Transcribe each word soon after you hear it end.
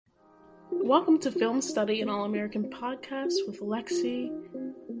Welcome to Film Study, an all-American podcast with Lexi.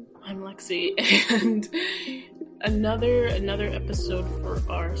 I'm Lexi, and another episode for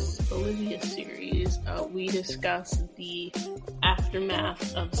our Olivia series. We discuss the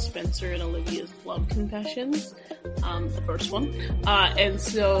aftermath of Spencer and Olivia's love confessions, the first one.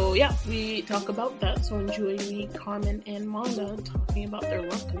 We talk about that. So enjoy me, Carmen, and Manda talking about their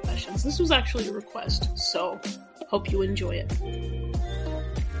love confessions. This was actually a request, so hope you enjoy it.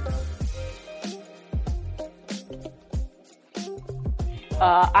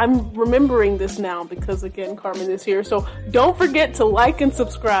 I'm remembering this now because, again, Carmen is here. So don't forget to like and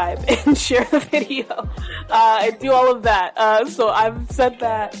subscribe and share the video and do all of that. So I've said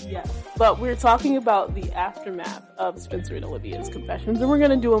that, yes. But we're talking about the aftermath of Spencer and Olivia's confessions. And we're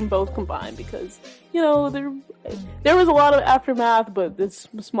going to do them both combined because, you know, there was a lot of aftermath, but there's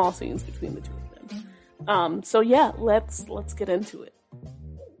small scenes between the two of them. Let's get into it.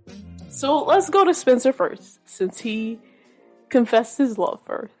 So let's go to Spencer first, since he confessed his love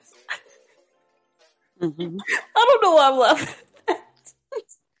first. Mm-hmm. I don't know why I'm laughing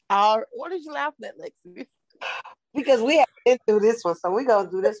at. What did you laugh at, Lexi? Because we have been through this one, so we're going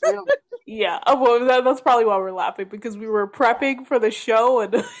to do this real quick. Yeah, well, that's probably why we're laughing, because we were prepping for the show,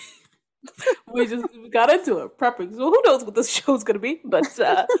 and we got into it, prepping. So who knows what this show's going to be, but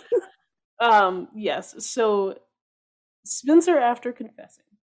yes. So Spencer, after confessing,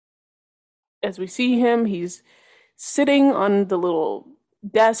 as we see him, he's sitting on the little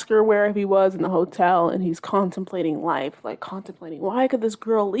desk or wherever he was in the hotel, and he's contemplating life, contemplating, why could this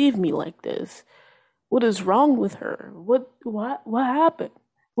girl leave me like this? What is wrong with her? What happened?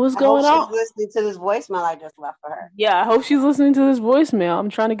 What's going on? She's listening to this voicemail I just left for her. Yeah, I hope she's listening to this voicemail. I'm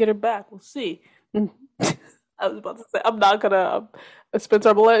trying to get her back. We'll see. I was about to say, I'm not gonna, Spencer,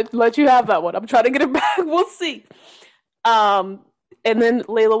 I'm gonna let you have that one. I'm trying to get her back. We'll see. And then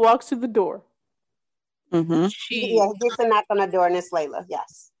Layla walks to the door. Mm-hmm. He gets a knock on the door, and it's Layla.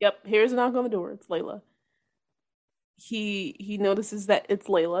 Yes. Yep. Here's a knock on the door. It's Layla. He notices that it's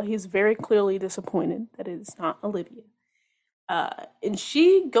Layla. He's very clearly disappointed that it is not Olivia. And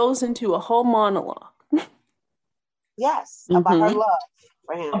she goes into a whole monologue. Yes, about her love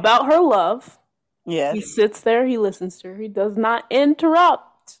for him. About her love. Yes. He sits there. He listens to her. He does not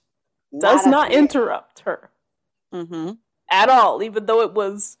interrupt. Does not interrupt her. Mm-hmm. At all, even though it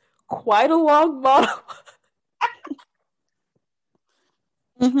was quite a long monologue.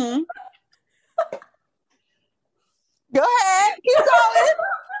 Mm-hmm. Go ahead. Keep going.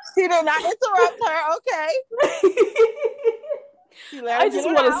 She did not interrupt her. Okay. I just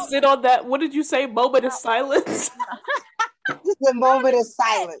want to sit on that. What did you say? Moment of silence? Just a moment of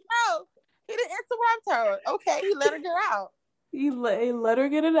silence. No, he didn't interrupt her. Okay, he let her get out. He let her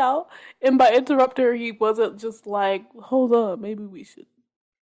get it out. And by interrupt her, he wasn't just like, hold on, maybe we should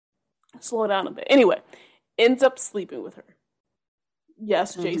slow down a bit. Anyway, ends up sleeping with her.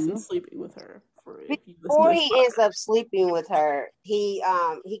 Yes, Jason's sleeping with her. Before he ends up sleeping with her, he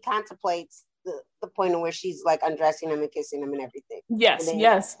contemplates the point where she's like undressing him and kissing him and everything. Yes, and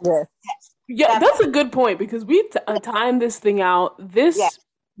yes. Yeah, that's a good point, because we timed this thing out.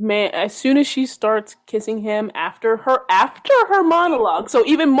 Man, as soon as she starts kissing him after her monologue, so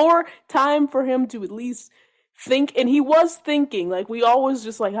even more time for him to at least think, and he was thinking, like, we always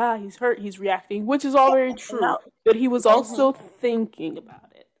just like, he's hurt, he's reacting, which is all very true, but he was also thinking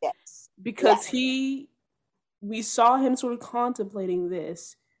about it. Yes. Because we saw him sort of contemplating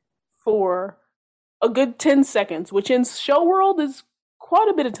this for a good 10 seconds, which in show world is quite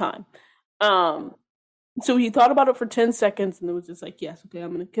a bit of time. So he thought about it for 10 seconds, and it was just like, yes, okay,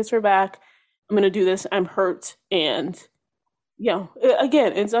 I'm going to kiss her back. I'm going to do this. I'm hurt. And,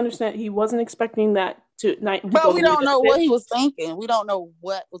 again, it's understand he wasn't expecting that to night. But we don't know what he was thinking. We don't know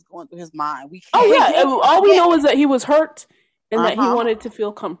what was going through his mind. All we know is that he was hurt and that he wanted to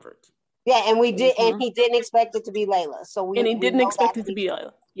feel comfort. Yeah, and we did, and he didn't expect it to be Layla. He didn't expect it to be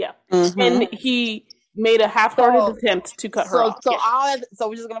Layla. Yeah, and he made a half-hearted attempt to cut her off. So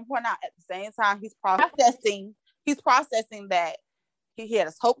we're just gonna point out at the same time he's processing that he had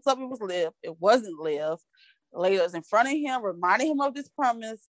his hopes up it was Liv. It wasn't Liv. Layla's in front of him, reminding him of this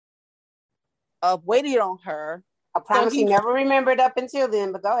promise of waiting on her. I promise he never remembered up until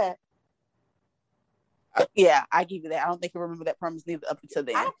then. But go ahead. Yeah, I give you that. I don't think he remember that promise neither up until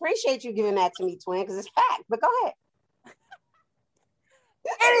then. I appreciate you giving that to me, twin, because it's fact. But go ahead.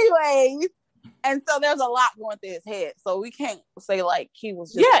 Anyways, and so there's a lot going through his head. So we can't say like he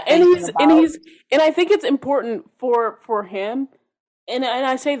was just and I think it's important for him. And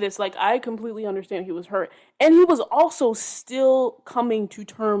I say this, like, I completely understand he was hurt. And he was also still coming to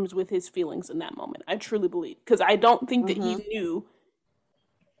terms with his feelings in that moment. I truly believe. Because I don't think that he knew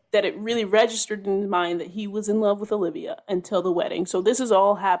that it really registered in his mind that he was in love with Olivia until the wedding. So this is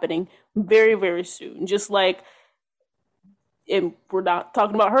all happening very, very soon. Just like, and we're not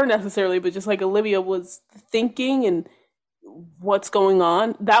talking about her necessarily, but just like Olivia was thinking and what's going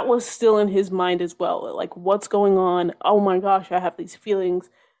on, that was still in his mind as well. Like, what's going on? Oh my gosh, I have these feelings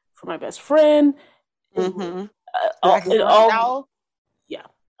for my best friend. Mm-hmm.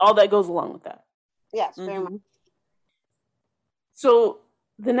 All that goes along with that. Yes, very much. So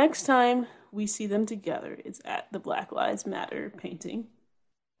the next time we see them together, it's at the Black Lives Matter painting.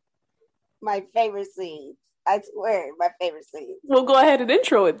 My favorite scene. I swear, my favorite scene. We'll go ahead and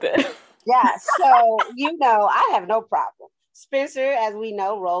intro it then. Yeah, so, I have no problem. Spencer, as we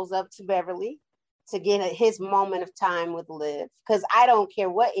know, rolls up to Beverly to get his moment of time with Liv. Because I don't care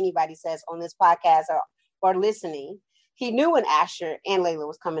what anybody says on this podcast or listening. He knew when Asher and Layla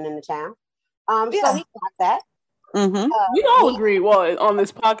was coming into town. So he got that. Mm-hmm. We all agree. Well, on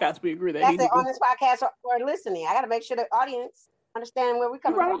this podcast, we agree that that's it. On this podcast or listening, I got to make sure the audience understand where we're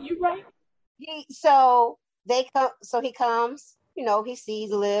coming from. You're right. So they come. So he comes. He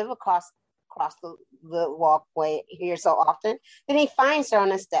sees Liv across the walkway here so often. Then he finds her on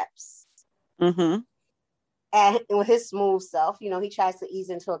the steps. Mm-hmm. And with his smooth self, he tries to ease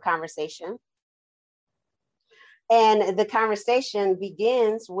into a conversation. And the conversation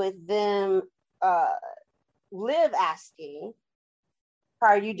begins with them. Liv asking, "How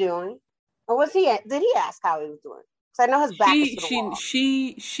are you doing?" Or did he ask how he was doing? Because I know his back is to the wall.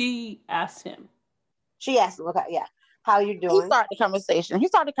 She asked him. She asked him, "Okay, yeah, how you doing?" He started the conversation. He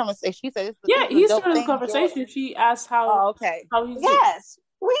started the conversation. She asked how he's doing. Yes,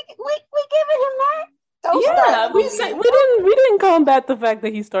 we giving him that. We didn't combat the fact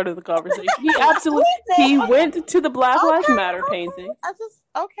that he started the conversation. He absolutely went to the Black Lives Matter painting.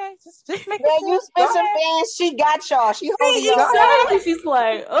 Just make it. You Spencer fans, she got y'all. She holding y'all. She's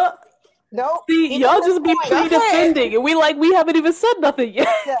like, nope. See, y'all just be pre-defending, and we haven't even said nothing yet.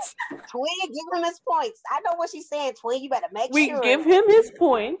 Twin, give him his points. I know what she's saying, Twin. You better make sure. We give him his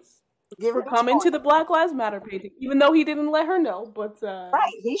points for coming to the Black Lives Matter painting, even though he didn't let her know. But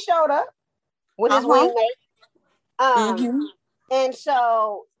right, he showed up with his wingmate. And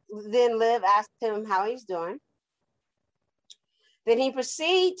so then Liv asked him how he's doing. Then he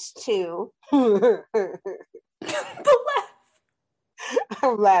proceeds to the laugh.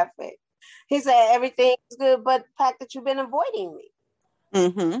 I'm laughing. He said, "Everything's good, but the fact that you've been avoiding me."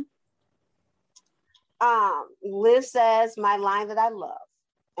 Mm-hmm. Liv says, "My line that I love.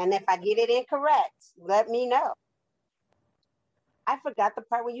 And if I get it incorrect, let me know." I forgot the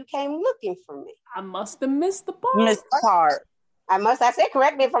part where you came looking for me. I must have missed the part. I said,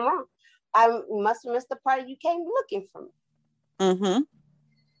 correct me if I'm wrong. I must have missed the part you came looking for me. Mm-hmm.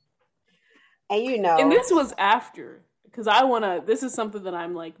 And And this was after, because this is something that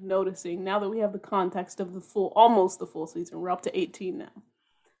I'm like noticing now that we have the context of almost the full season. We're up to 18 now.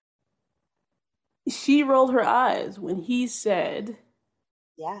 She rolled her eyes when he said,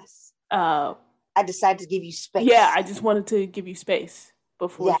 "Yes. I decided to give you space." Yeah, I just wanted to give you space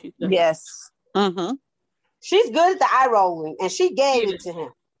before she said yes. Mm-hmm. She's good at the eye rolling, and she gave it to him.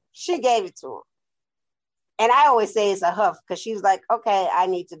 She gave it to him. And I always say it's a huff because she was like, "Okay, I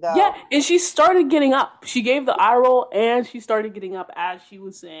need to go." Yeah, and she started getting up. She gave the eye roll, and she started getting up as she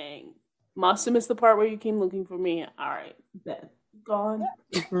was saying, "Must have missed the part where you came looking for me." All right, then gone.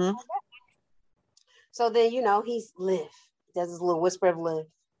 Yeah. Mm-hmm. So then, he's Liv. He does his little whisper of Liv.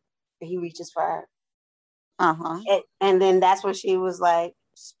 And he reaches for her. And then that's when she was like,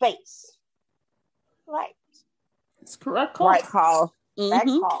 "Space." Right. It's correct call. Right call. Mm-hmm.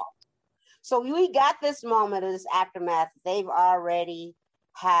 Right call. So we got this moment of this aftermath. They've already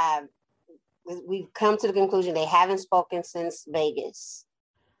we've come to the conclusion they haven't spoken since Vegas.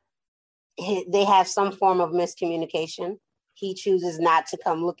 They have some form of miscommunication. He chooses not to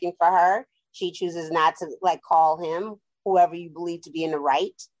come looking for her. She chooses not to call him, whoever you believe to be in the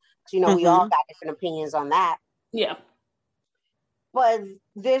right. We all got different opinions on that. Yeah. But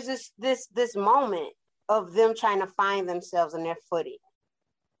there's this moment of them trying to find themselves in their footing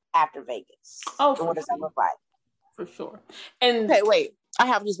after Vegas. Oh, and what does that look like? For sure. And okay, wait. I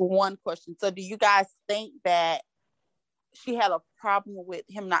have just one question. So do you guys think that she had a problem with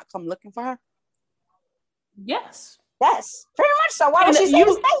him not come looking for her? Yes. Yes. Pretty much so. Why would she say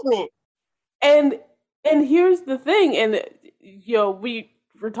the statement? And here's the thing, and we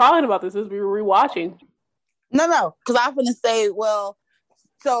were talking about this as we were rewatching. No, because I'm going to say, well,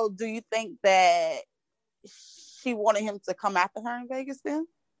 so do you think that she wanted him to come after her in Vegas then?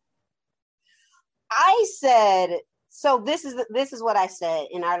 I said, so this is what I said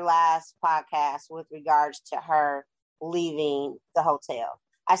in our last podcast with regards to her leaving the hotel.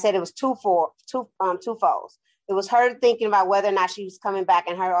 I said it was twofold. It was her thinking about whether or not she was coming back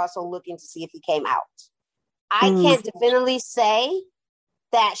and her also looking to see if he came out. I can't definitively say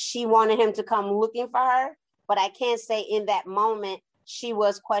that she wanted him to come looking for her, but I can say in that moment, she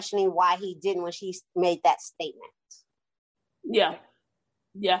was questioning why he didn't when she made that statement. Yeah.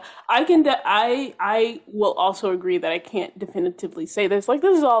 Yeah. I will also agree that I can't definitively say this. Like,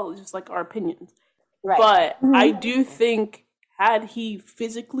 this is all just like our opinions. Right. But I do think had he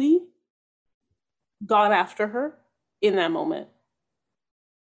physically gone after her in that moment,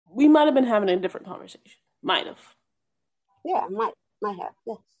 we might have been having a different conversation. Might have. Yeah, might have.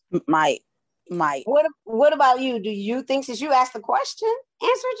 Yes. Might. What about you? Do you think, since you asked the question,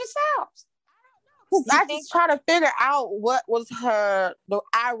 answer it yourselves? I just try to figure out what was the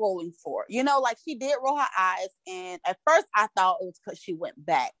eye rolling for. You know, like she did roll her eyes, and at first I thought it was because she went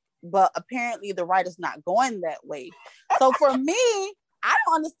back, but apparently the writer's not going that way. So for me, I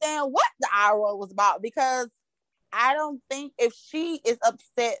don't understand what the eye roll was about, because I don't think if she is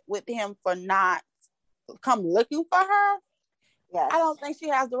upset with him for not come looking for her, I don't think she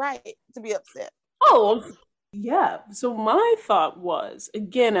has the right to be upset. Oh, yeah. So my thought was,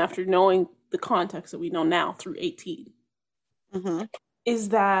 again, after knowing the context that we know now through 18, is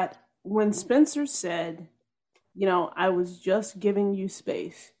that when Spencer said, you know, I was just giving you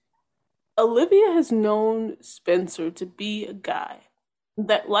space, Olivia has known Spencer to be a guy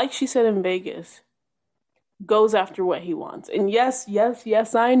that, like she said in Vegas, goes after what he wants. And yes,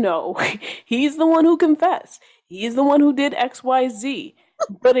 I know. He's the one who confessed. He's the one who did XYZ.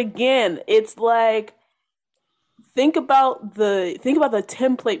 But again, it's like, think about the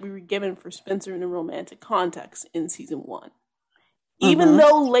template we were given for Spencer in a romantic context in season 1. Even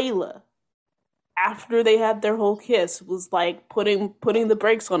though Layla, after they had their whole kiss, was like putting the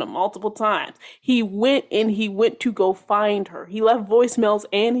brakes on him multiple times, he went to go find her. He left voicemails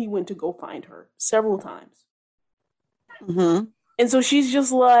and he went to go find her several times. And so she's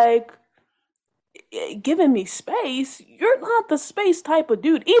just like, giving me space. You're not the space type of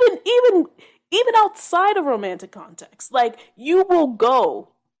dude. Even outside of romantic context, like, you will go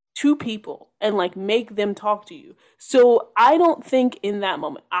to people and like make them talk to you. So I don't think in that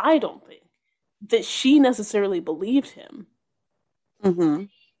moment, that she necessarily believed him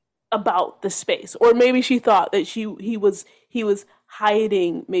about the space, or maybe she thought that he was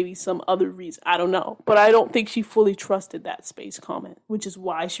hiding maybe some other reason. I don't know, but I don't think she fully trusted that space comment, which is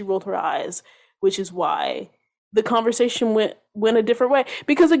why she rolled her eyes, which is why the conversation went a different way.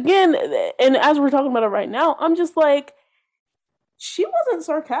 Because again, and as we're talking about it right now, I'm just like, she wasn't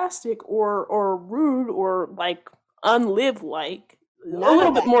sarcastic or rude or like unlived, like a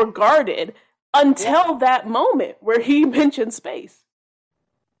little bit more guarded until that moment where he mentioned space.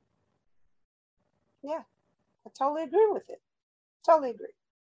 Yeah, I totally agree with it. Totally agree.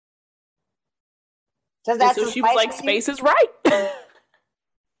 So she was like, space is right.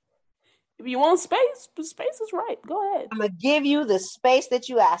 If you want space is right. Go ahead. I'm going to give you the space that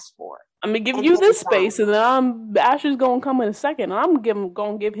you asked for. I'm going to give you this space, and then Asher's going to come in a second, and I'm going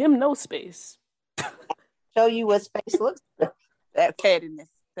to give him no space. Show you what space looks like. That pettiness.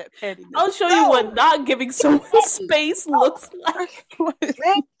 I'll show you what not giving someone space looks like.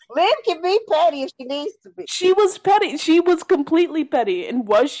 Liv can be petty if she needs to be. She was petty. She was completely petty. And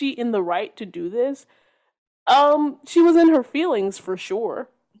was she in the right to do this? She was in her feelings for sure.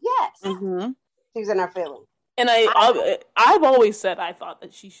 Yes. She was in her feelings. And I've always said I thought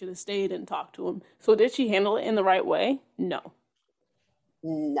that she should have stayed and talked to him. So did she handle it in the right way? No.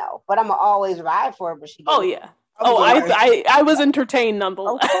 But I'm gonna always ride for her. But she didn't. Oh yeah. I was entertained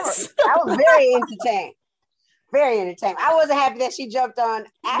nonetheless. I was very entertained. Very entertained. I wasn't happy that she jumped on.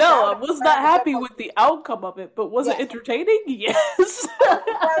 No, I was not happy with the outcome of it, but was it entertaining? Yes.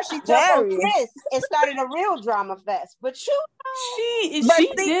 First, she jumped on Chris and started a real drama fest. But she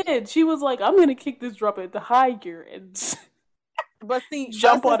did. She was like, "I'm gonna kick this drama into high gear," and but see,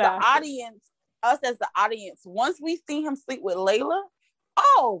 jump on the audience. Us as the audience, once we see him sleep with Layla,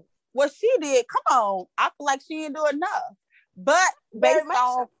 what she did, come on, I feel like she didn't do enough. But based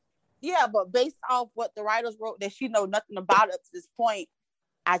off what the writers wrote, that she know nothing about up to this point,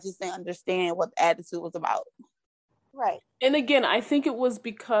 I just didn't understand what the attitude was about. Right. And again, I think it was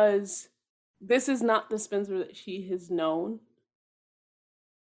because this is not the Spencer that she has known.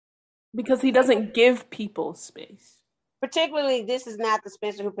 Because he doesn't give people space. Particularly, this is not the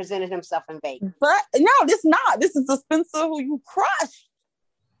Spencer who presented himself in Vegas. But no, this is not. This is the Spencer who you crushed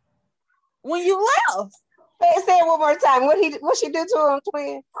when you left. Say it one more time. What she do to him,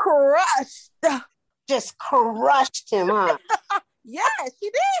 twin? Crushed. Just crushed him, huh? Yeah,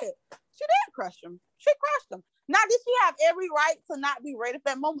 she did. She did crush him. She crushed him. Now, did she have every right to not be right at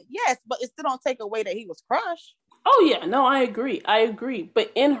that moment? Yes, but it still don't take away that he was crushed. Oh yeah, no, I agree.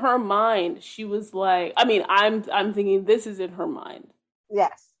 But in her mind, she was like, I mean, I'm thinking this is in her mind.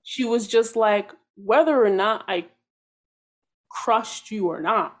 Yes. She was just like, whether or not I crushed you or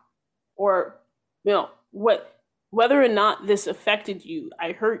not, or whether or not this affected you,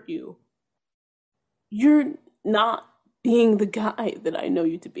 I hurt you, you're not being the guy that I know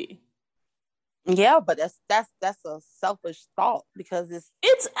you to be. Yeah, but that's a selfish thought because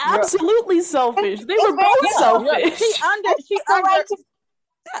it's absolutely selfish. They were both selfish.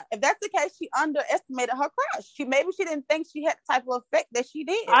 If that's the case, she underestimated her crush. She didn't think she had the type of effect that she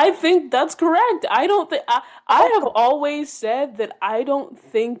did. I think that's correct. I don't think I have always said that I don't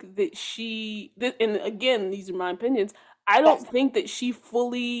think that she. And again, these are my opinions. I don't think that she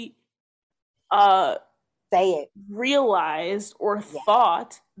fully realized or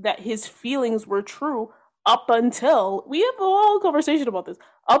thought that his feelings were true up until we have a whole conversation about this.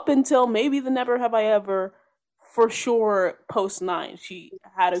 Up until maybe the Never Have I Ever. For sure, post 9, she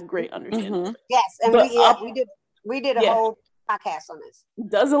had a great understanding. Mm-hmm. Yes, and we did a whole podcast on this.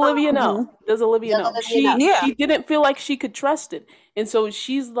 Does Olivia know? Does Olivia know? She didn't feel like she could trust it, and so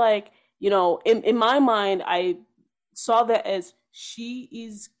she's like, in my mind, I saw that as she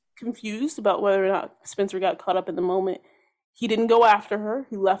is confused about whether or not Spencer got caught up in the moment. He didn't go after her.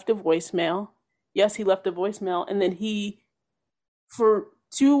 He left a voicemail. Yes, he left a voicemail, and then he, for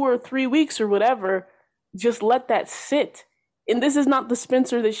 2 or 3 weeks or whatever, just let that sit. And this is not the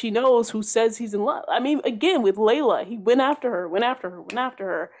Spencer that she knows who says he's in love. I mean, again, with Layla, he went after her.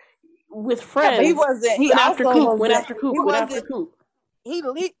 With friends. Yeah, he wasn't. He went after Coop. He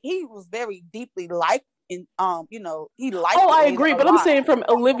was very deeply liked. He liked. Oh, I agree, but I'm saying from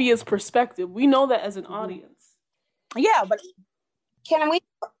Olivia's perspective, we know that as an audience. Yeah, but can we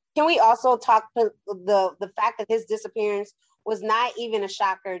also talk to the fact that his disappearance was not even a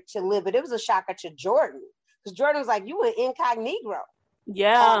shocker to Liv, but it was a shocker to Jordan. Because Jordan was like, you went incognito.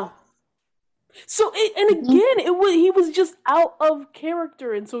 Yeah. So, he was just out of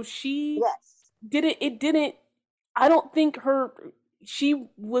character. And so she didn't, I don't think she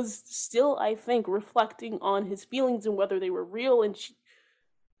was still, I think, reflecting on his feelings and whether they were real. And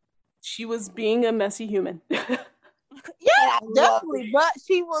she was being a messy human. Yeah, definitely. But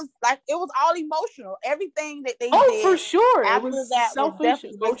she was like, it was all emotional. Everything that they did. For sure. After it was that selfish,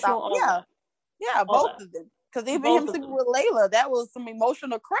 was emotional. Yeah, both of them. Because even him sleeping with Layla, that was some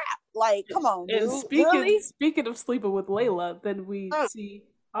emotional crap. Like, come on, dude. And speaking of sleeping with Layla, then we see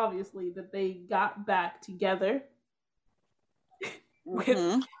obviously that they got back together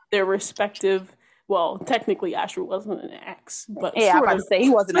with their respective. Well, technically, Asher wasn't an ex, but I was about to say he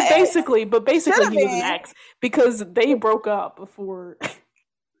wasn't an ex. Basically, he was an ex because they broke up before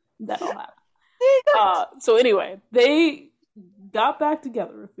that all happened. So anyway, they got back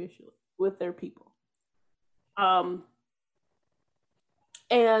together officially with their people. But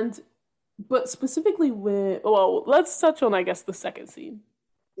specifically let's touch on, I guess, the second scene.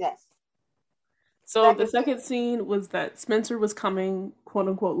 Yes. So the second scene was that Spencer was coming, quote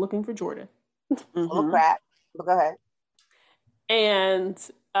unquote, looking for Jordan. Oh crap! But go ahead. And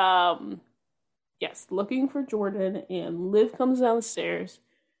yes, looking for Jordan, and Liv comes down the stairs,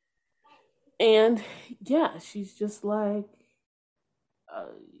 and yeah, she's just like,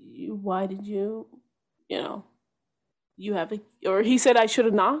 "Why did you have a?" Or he said, "I should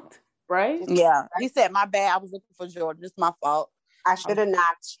have knocked." Right? Yeah, he said, "My bad. I was looking for Jordan. It's my fault. I should have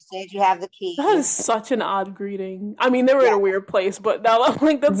knocked." She said, "You have the key." That is such an odd greeting. I mean, they were in a weird place, but now I'm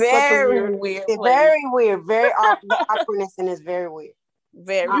like, that's very such a weird place. Very weird. Very awkwardness, and it's very weird.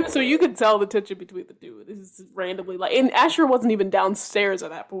 Very. So you could tell the tension between the two. This is randomly and Asher wasn't even downstairs at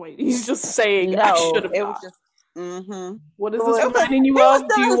that point. He's just saying, "I should have." It was just. Mm-hmm. What is this reminding you of?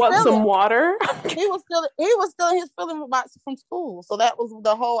 Do you want some water? He was still in his feeling from school. So that was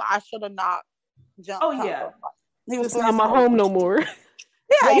the whole "I should have not jumped." Oh yeah. He was not my home no more.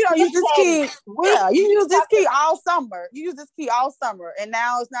 Yeah, you don't use this key. Yeah, you use this key all summer. And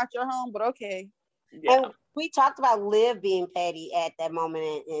now it's not your home, but okay. Yeah. And we talked about Liv being petty at that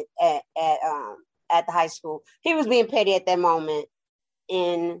moment at the high school. He was being petty at that moment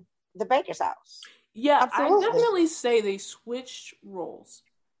in the Baker's house. Yeah, absolutely. I definitely say they switched roles.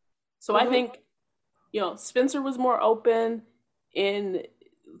 So I think, Spencer was more open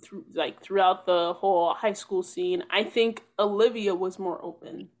throughout the whole high school scene. I think Olivia was more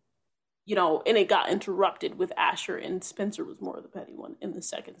open, and it got interrupted with Asher, and Spencer was more of the petty one in the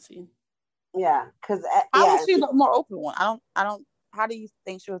second scene. Yeah, because how was she the more open one? I don't. How do you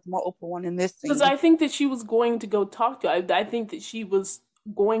think she was the more open one in this scene? Because I think that she was going to go talk to. I think that she was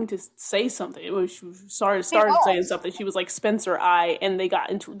going to say something. She started saying something. She was like, Spencer, and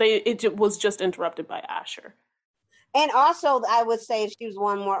it was just interrupted by Asher. And also, I would say she was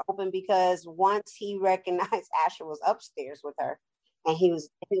one more open because once he recognized Asher was upstairs with her and he was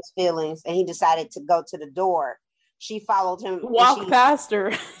in his feelings and he decided to go to the door, she followed him. Walk past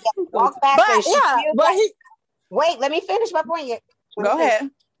her. Walk past her. Wait, let me finish my point yet. Go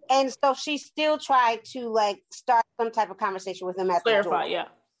ahead. And so she still tried to like start some type of conversation with him at the door. Yeah.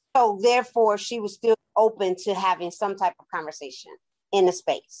 So therefore, she was still open to having some type of conversation in the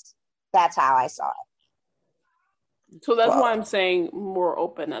space. That's how I saw it. So that's why I'm saying more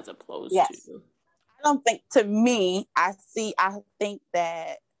open as opposed to. I don't think, to me, I think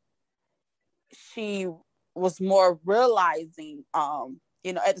that she was more realizing,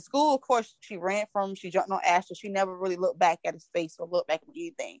 at the school, of course, she jumped on Asher. She never really looked back at his face or looked back at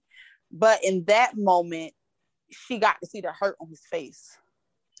anything. But in that moment, she got to see the hurt on his face.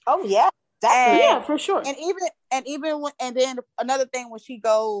 Oh, yeah. Yeah, for sure. And then another thing, when she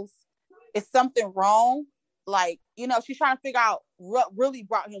goes, is something wrong? Like, she's trying to figure out what really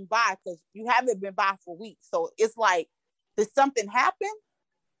brought him by, because you haven't been by for weeks. So it's like, did something happen?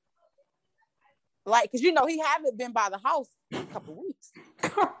 Like, because he haven't been by the house in a couple weeks.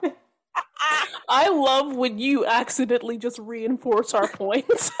 I love when you accidentally just reinforce our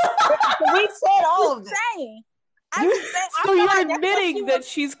points. We said all of this. So you're admitting that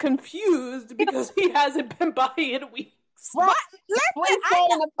she's confused because he hasn't been by in weeks. Right. We said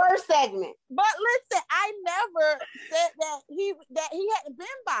in the first segment. But listen, I never said that he hadn't been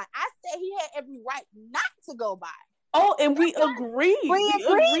by. I said he had every right not to go by. Oh, and we agreed. We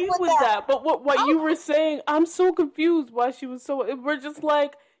agreed with that. But what you were saying, I'm so confused why she was so. We're just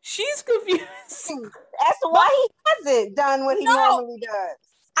like, she's confused. That's why he hasn't done what he normally does.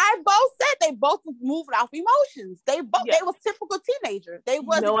 I both said they both moved off emotions. They were typical teenagers. They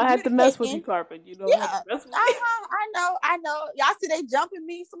wasn't. I had to mess with you, Carpet. I had to mess with you. I know. Y'all see they jumping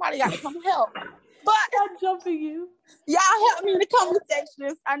me. Somebody got to come help. But I'm jumping you. Y'all help me in the comment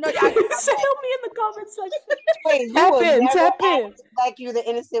sections. I know y'all can help me in the comment section. Wait, tap in. Like you're the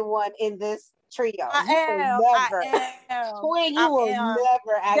innocent one in this trio. I am. Twin, you will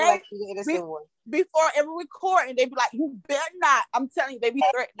never act like you're the innocent one. Before every recording, they be like, "You better not." I'm telling you, they be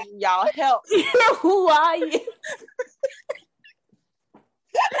threatening y'all. Help. Who are you?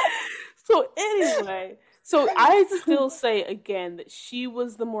 So anyway. So I still say again that she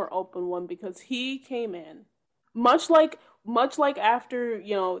was the more open one because he came in much like after,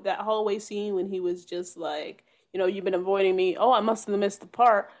 that hallway scene when he was just like, you've been avoiding me. Oh, I must have missed the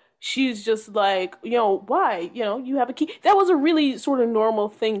part. She's just like, why? You have a key. That was a really sort of normal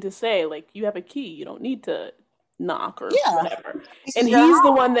thing to say. Like, you have a key. You don't need to knock or whatever. And he's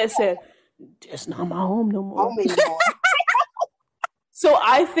the one that said, it's not my home no more. So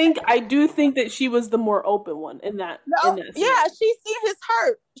I do think that she was the more open one in that. Yeah, she seen his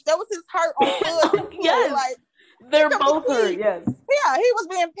hurt. That was his hurt on hood. Yes, like, they're both hurt. Yes. Yeah, he was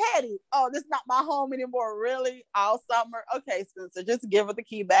being petty. Oh, this is not my home anymore. Really? All summer? Okay, Spencer, just give her the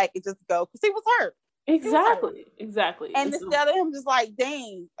key back and just go, because he was hurt. Exactly. And instead of him just like,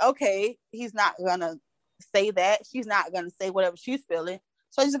 dang, okay, he's not gonna say that. She's not gonna say whatever she's feeling.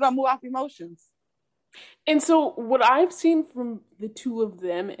 So he's just gonna move off emotions. And so what I've seen from the two of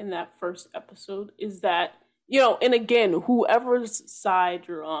them in that first episode is that, and again, whoever's side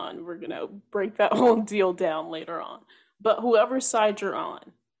you're on, we're going to break that whole deal down later on. But whoever's side you're on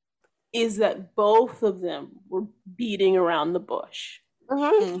is that both of them were beating around the bush.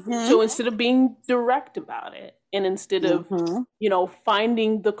 Mm-hmm. So instead of being direct about it and instead of,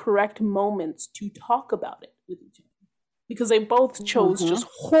 finding the correct moments to talk about it with each other. Because they both chose just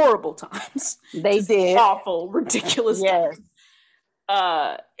horrible times. They did. Awful, ridiculous times.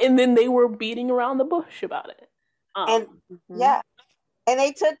 And then they were beating around the bush about it. And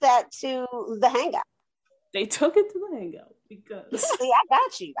they took that to the hangout. They took it to the hangout because... See, I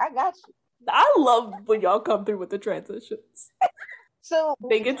got you. I love when y'all come through with the transitions. So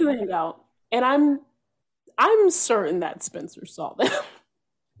they get to the hangout, and I'm certain that Spencer saw them.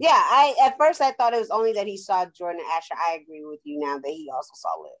 Yeah, at first I thought it was only that he saw Jordan and Asher. I agree with you now that he also saw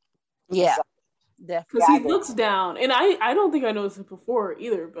Liv. Yeah, because he looks down, and I don't think I noticed it before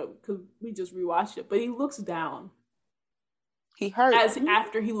either, but because we just rewatched it. But he looks down. He hurt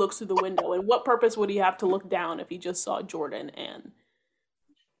after he looks through the window. And what purpose would he have to look down if he just saw Jordan? And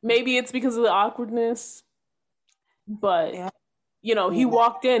maybe it's because of the awkwardness, but. Yeah. He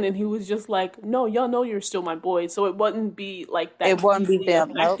walked in and he was just like, no, y'all know you're still my boy. So it wouldn't be like that. It wouldn't be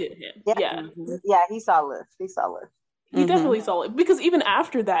them. Affected him. Yeah. Yeah, he saw Liv. He definitely saw it. Because even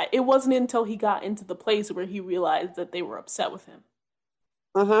after that, it wasn't until he got into the place where he realized that they were upset with him.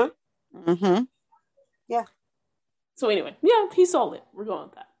 Yeah. So anyway, yeah, he saw it. We're going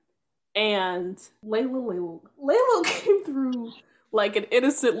with that. And Layla came through like an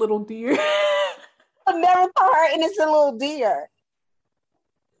innocent little deer. I never thought her innocent little deer.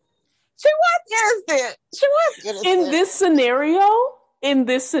 She was innocent. She was innocent. In this scenario, I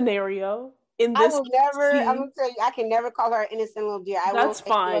will never. I'm gonna tell you, I can never call her an innocent little deer. That's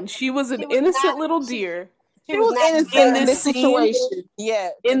fine. She was an innocent little deer. She was innocent in this situation. Yeah.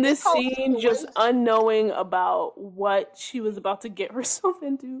 In this scene, just unknowing about what she was about to get herself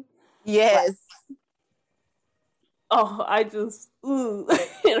into. Yes. Oh,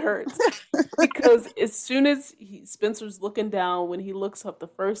 it hurts. Because as soon as Spencer's looking down, when he looks up, the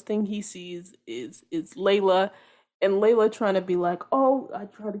first thing he sees is Layla, and Layla trying to be like, "Oh, I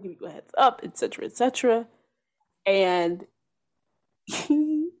try to give you a heads up, etc., etc." And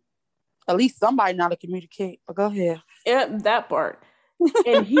at least somebody know how to communicate. But go ahead. Yeah, that part.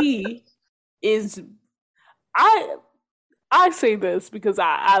 And he is. I say this because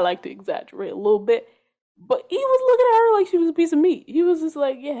I like to exaggerate a little bit. But he was looking at her like she was a piece of meat. He was just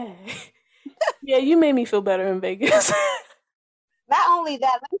like, yeah. Yeah, you made me feel better in Vegas. Not only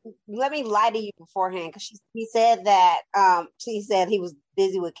that, let me lie to you beforehand, because he said that she said he was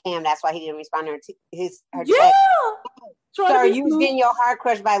busy with Cam. That's why he didn't respond to her text. So you was getting your heart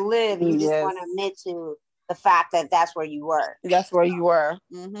crushed by Liv. You just want to admit to the fact that that's where you were. That's where you were.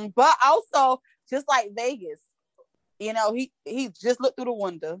 Mm-hmm. But also, just like Vegas, you know, he just looked through the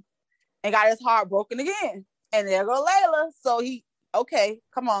window and got his heart broken again. And there go Layla. So okay,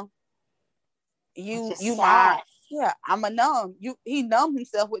 come on. You mine. Yeah, I'm a numb. He numbed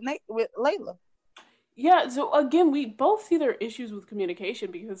himself with Layla. Yeah, so again, we both see their issues with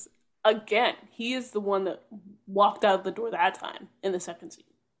communication because, again, he is the one that walked out the door that time in the second scene.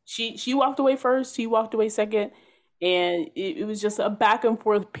 She walked away first, he walked away second, and it was just a back and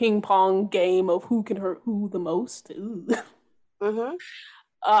forth ping pong game of who can hurt who the most.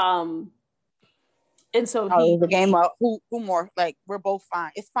 And so the game of who more, like, we're both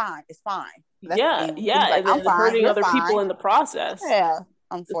fine. It's fine. That's yeah. Like, and then hurting other people in the process. Yeah,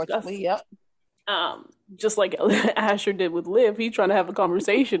 unfortunately, yep. Just like Asher did with Liv, he trying to have a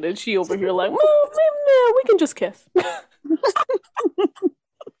conversation, and she over here like, we can just kiss.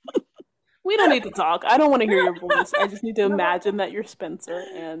 We don't need to talk. I don't want to hear your voice. I just need to imagine that you're Spencer.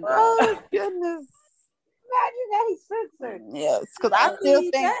 And oh goodness, imagine that he's Spencer. Yes, because I still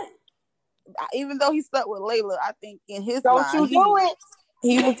think, even though he stuck with Layla, I think in his mind, he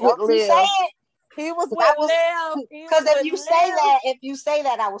was with Liv. He was with Liv. Because if you say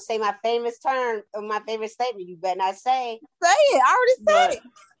that, I will say my famous term, my favorite statement. You better not say. Say it. I already said it.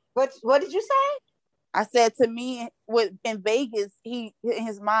 What did you say? I said, to me, in Vegas, in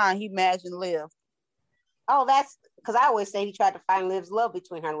his mind, he imagined Liv. Oh, that's because I always say he tried to find Liv's love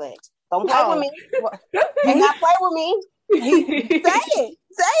between her legs. Don't play with me. Do not play with me. Say it.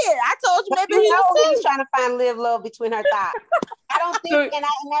 I told you, maybe he was trying to find Liv love between her thighs. I don't think, in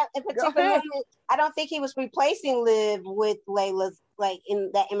particular moment, I don't think he was replacing Liv with Layla's, like, in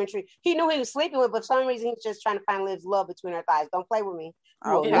that imagery. He knew he was sleeping with, but for some reason he was just trying to find Liv's love between her thighs. Don't play with me.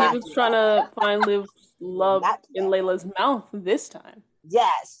 And he was trying to find Liv's love in Layla's mouth this time.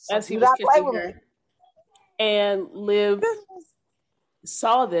 Yes. As he was kissing her. And Liv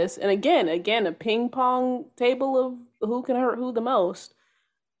saw this, and again, a ping pong table of who can hurt who the most.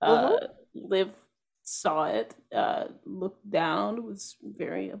 Liv saw it, looked down, was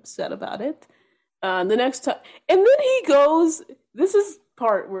very upset about it. The next time, and then he goes, this is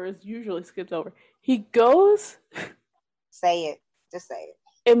part where it's usually skipped over. He goes, say it, just say it,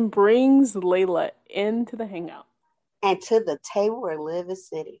 and brings Layla into the hangout. And to the table where Liv is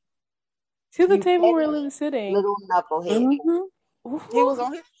sitting. Little knucklehead. He was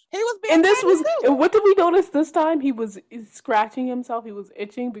on his. He was being. And this was. And what did we notice this time? He was scratching himself. He was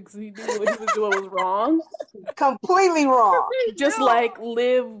itching because he knew what he was doing was wrong. Completely wrong. Just like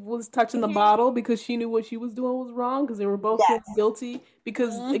Liv was touching the bottle because she knew what she was doing was wrong because they were both guilty.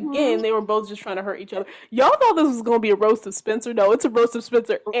 Because again, they were both just trying to hurt each other. Y'all thought this was going to be a roast of Spencer. No, it's a roast of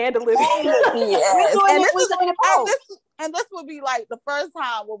Spencer and Olivia. And this would be like the first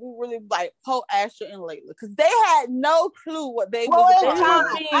time where we really like Poe, Asher, and Layla, because they had no clue what they were doing.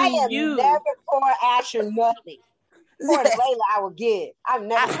 I am never for Asher nothing. For Layla, I will give. I'm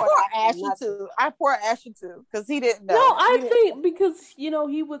never for Asher too. I pour Asher too because he didn't know. No, I think because he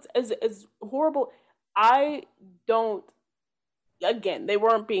was as horrible. I don't. Again, they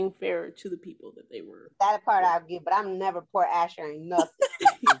weren't being fair to the people that they were. That part I'll give, but I'm never pour Asher and nothing.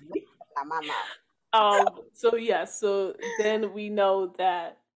 Not my mouth. So then we know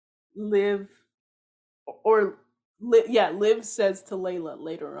that Liv, or Liv says to Layla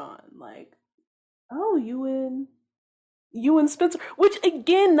later on, like, "Oh, you and Spencer," which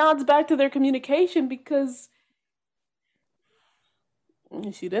again nods back to their communication because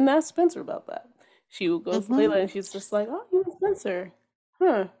she didn't ask Spencer about that. She goes to Layla and she's just like, "Oh, you and Spencer,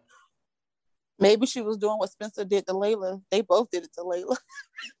 huh?" Maybe she was doing what Spencer did to Layla. They both did it to Layla.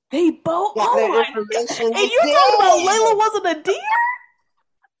 They both. Got their information. And you're talking about Layla wasn't a deer?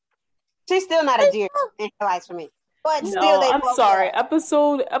 She's still not a deer in her life for me. But No, still, I'm sorry.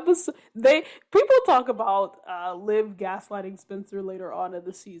 Episode. People talk about Liv gaslighting Spencer later on in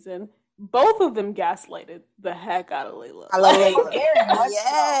the season. Both of them gaslighted the heck out of Layla. I love Layla. Very much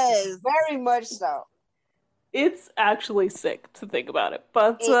so. Very much so. It's actually sick to think about it,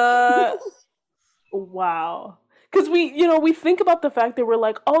 but wow. Because we think about the fact that we're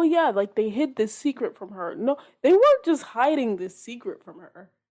like, oh yeah, like they hid this secret from her. No, they weren't just hiding this secret from her.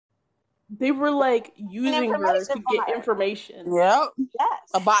 They were like using her to get information. Yep. Yes.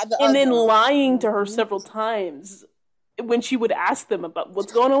 About the and then lying to her several times when she would ask them about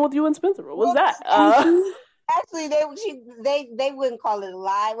what's going on with you and Spencer. What was that? Actually, they wouldn't call it a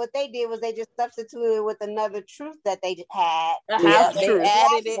lie. What they did was they just substituted it with another truth that they had. Half they truth.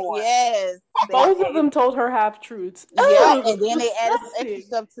 added it. Yes. Both of them told her half truths. Yeah, and then they added some extra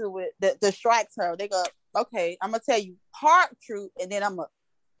stuff to it that distracts her. They go, okay, I'm gonna tell you part truth, and then I'm gonna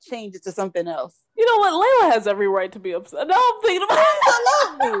change it to something else. You know what? Layla has every right to be upset. No, I'm thinking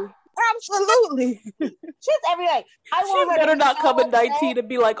about Absolutely. She's every right. She better not come in 19 and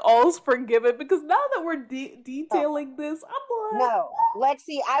be like, all's forgiven, because now that we're detailing this, I'm like... No,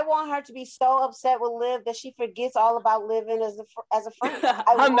 Lexi, I want her to be so upset with Liv that she forgets all about living as a friend.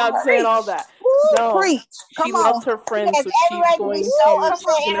 I'm not saying all that. No, preach. She loves her friends, so she's going to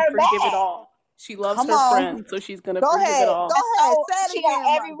forgive it all. She loves her friends, so she's going to forgive it all. Go ahead. She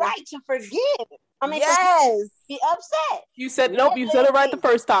got every right to forgive. I mean, yes. Be upset. You said nope. You said it right the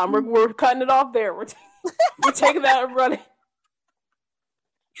first time. We're cutting it off there. We're taking that and running.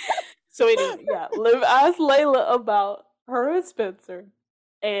 So anyway, yeah. Liv asked Layla about her and Spencer,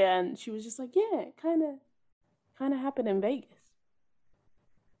 and she was just like, "Yeah, it kind of happened in Vegas."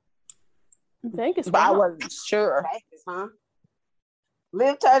 Vegas, but I wasn't sure. Vegas, huh?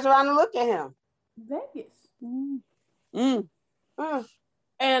 Liv turns around and look at him. Vegas.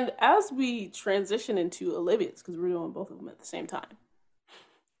 And as we transition into Olivia's, because we're doing both of them at the same time,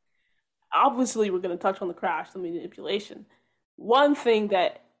 obviously we're going to touch on the crash, the manipulation. One thing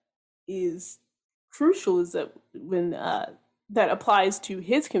that is crucial is that when that applies to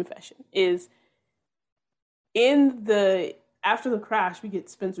his confession is after the crash, we get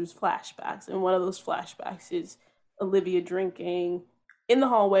Spencer's flashbacks, and one of those flashbacks is Olivia drinking in the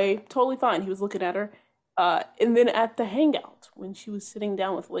hallway, totally fine. He was looking at her. And then at the hangout when she was sitting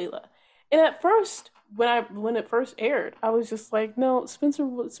down with Layla, and at first when it first aired, I was just like, no, Spencer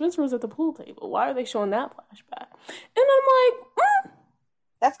was at the pool table. Why are they showing that flashback? And I'm like,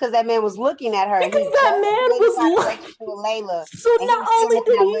 that's because that man was looking at her. Because that man was looking at Layla. So not only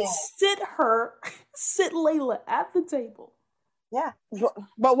did he sit Layla at the table. Yeah,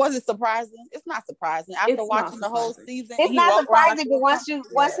 but was it surprising? It's not surprising after watching the whole season. It's not surprising, but once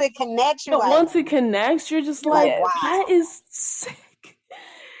it connects, once it connects, you're just like, wow. That is sick.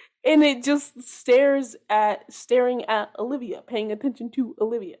 And it just staring at Olivia, paying attention to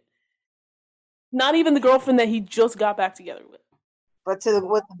Olivia. Not even the girlfriend that he just got back together with, but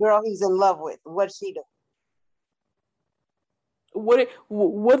with the girl he's in love with. What's she doing?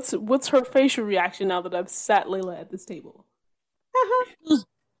 What's her facial reaction now that I've sat Layla at this table? I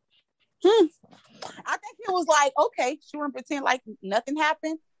think it was like, okay, she want to pretend like nothing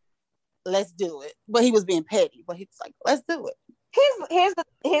happened. Let's do it. But he was being petty. But he was like, let's do it. Here's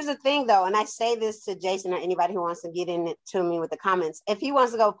the thing though, and I say this to Jason or anybody who wants to get in it to me with the comments. If he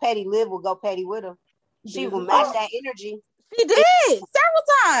wants to go petty, Liv will go petty with him. She will match that energy. She did several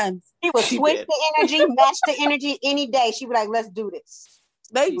times. She would switch the energy, match the energy any day. She would like, let's do this.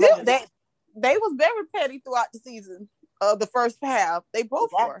 They did. They was very petty throughout the season. The first half, they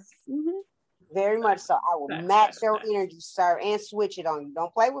both were. Mm-hmm. Very much so. I will match your energy, sir, and switch it on you.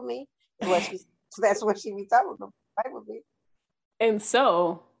 Don't play with me. That's what she be telling them. Play with me. And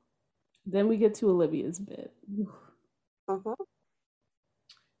so, then we get to Olivia's bit. Mm-hmm.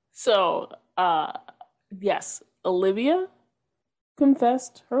 So, yes, Olivia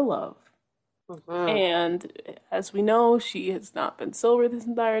confessed her love. Mm-hmm. And as we know, she has not been sober this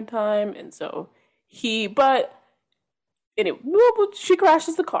entire time. And so anyway, she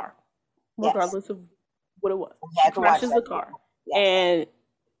crashes the car, regardless of what it was. She crashes the car. Yes.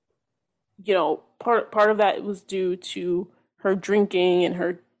 And, part of that was due to her drinking and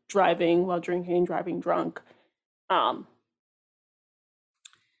her driving while drinking, driving drunk. Um,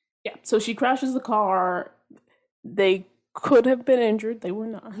 yeah, so she crashes the car. They could have been injured. They were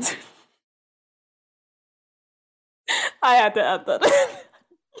not. I had to add that.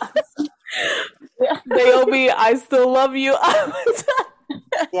 Naomi, I still love you.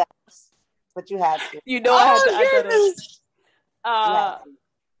 Yes, but you had to. You know I had to add that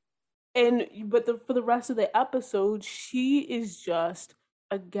in. For the rest of the episode, she is just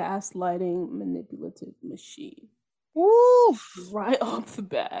a gaslighting, manipulative machine. Woo! Right off the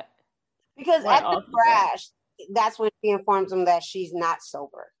bat. Because at the crash, that's when she informs him that she's not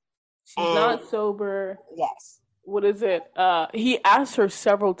sober. She's not sober. Yes. What is it? He asked her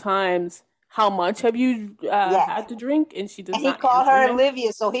several times, how much have you had to drink? And she does not. And he called her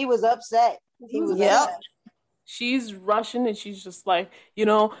Olivia, so he was upset. He was upset. She's Russian, and she's just like, they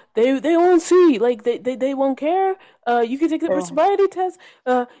won't see, like they won't care. You can take the sobriety test.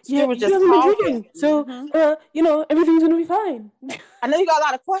 You haven't been drinking, so everything's gonna be fine. I know you got a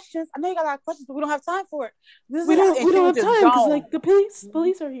lot of questions. But we don't have time for it. We don't have time because like the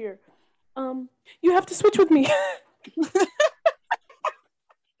police are here. You have to switch with me.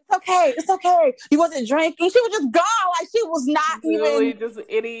 It's okay. He wasn't drinking. She was just gone. Like she was not even just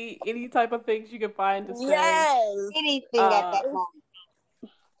any type of things you can find to say. Yes, anything at that moment.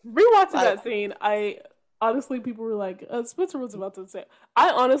 Rewatching that scene, honestly, people were like, Spencer was about to say.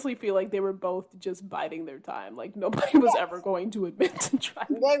 I honestly feel like they were both just biding their time. Like nobody was ever going to admit to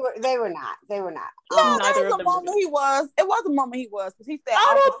trying. They were not. No, there was a moment he was. It was a moment he was because he said,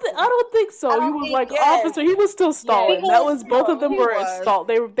 I don't think so. He was like officer. He was still stalling. That was both of them were stalled.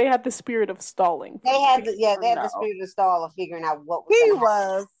 They had the spirit of stalling. They had the spirit of stall of figuring out what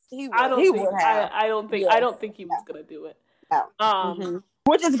was. I don't think he was gonna do it. No.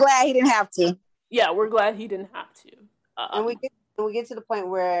 We're just glad he didn't have to. Yeah, we're glad he didn't have to. And we get to the point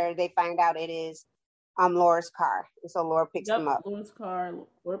where they find out it is Laura's car. And so Laura picks him up. Laura's car.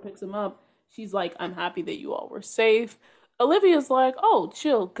 Laura picks him up. She's like, I'm happy that you all were safe. Olivia's like, oh,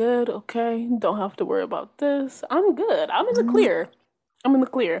 chill, good, okay. Don't have to worry about this. I'm good. I'm in the clear.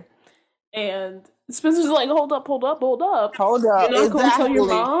 And Spencer's like, hold up. You're not going to tell your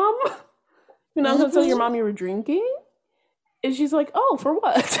mom? You're not going to tell your mom you were drinking? And she's like, oh, for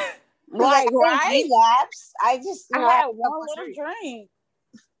what? Right. Relapse. I had one little drink.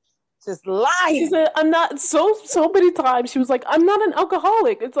 Just lying. She said, I'm not so many times. She was like, I'm not an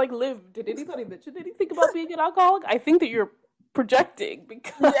alcoholic. It's like, Liv, did anybody mention anything about being an alcoholic? I think that you're projecting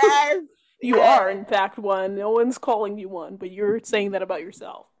because you are, in fact, one. No one's calling you one, but you're saying that about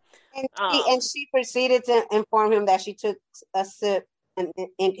yourself. And she proceeded to inform him that she took a sip and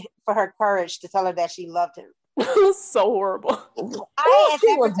for her courage to tell her that she loved him. It was so horrible. When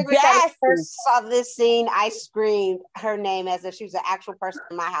I first saw this scene, I screamed her name as if she was an actual person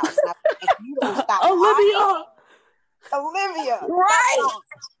in my house. If you don't stop Olivia, right?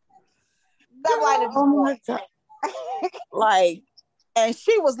 Oh my God. Like, and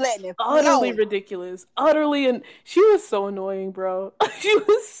she was letting it utterly ridiculous, and she was so annoying, bro. She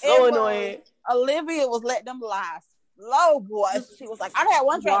was so annoying. Olivia was letting them lie. Low boy, she was like, I had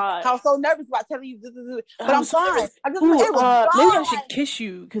one drink. I was so nervous about telling you this, but I'm fine. Maybe I should kiss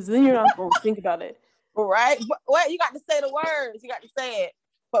you because then you're not going to think about it. Right? Well, you got to say the words. You got to say it.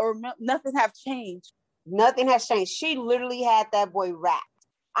 But remember, nothing has changed. Nothing has changed. She literally had that boy wrapped.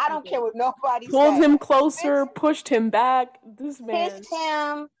 I don't care what nobody said. Pulled him closer, pushed him back. This man kissed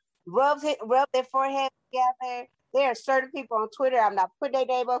him, rubbed their forehead together. There are certain people on Twitter, I'm not putting their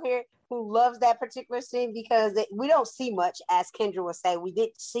name on here, who loves that particular scene because we don't see much, as Kendra would say. We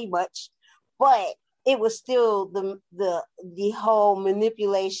didn't see much, but it was still the whole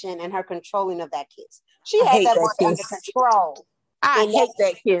manipulation and her controlling of that kiss. She had that boy under control. I hate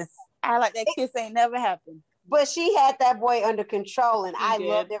that kiss. I like that kiss ain't never happened. But she had that boy under control, and I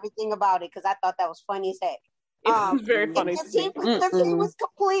loved everything about it because I thought that was funny as heck. It was very funny. Because he was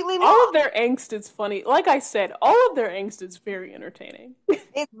completely lost. All of their angst is funny. Like I said, all of their angst is very entertaining.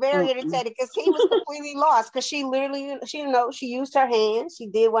 It's very entertaining because he was completely lost. Because she literally, she used her hands. She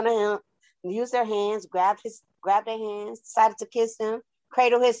did one of him. Used her hands, grabbed their hands, decided to kiss him,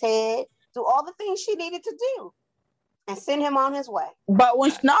 cradle his head, do all the things she needed to do, and send him on his way. But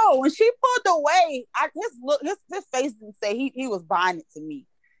when she pulled away, his face didn't say he was buying it to me.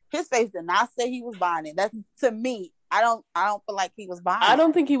 His face did not say he was buying it. That's to me. I don't feel like he was buying it. I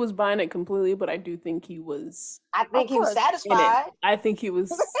don't think he was buying it completely, but I do think he was. I think he was satisfied. I think he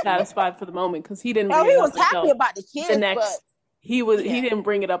was satisfied for the moment because he didn't. No, he was happy about the kids. He didn't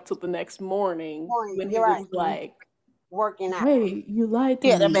bring it up till the next morning when he was like working out. Hey, you lied to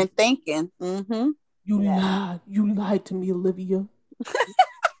me. Yeah, I've been thinking. Mm-hmm. You lied to me, Olivia.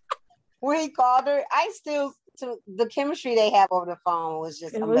 When he called her, I still, the chemistry they have over the phone was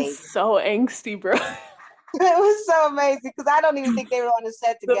just amazing. Was so angsty, bro. It was so amazing because I don't even think they were on the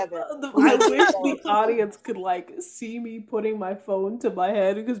set together. I wish the audience could like see me putting my phone to my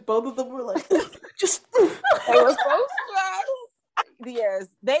head because both of them were like, just. They were so strong. Yes,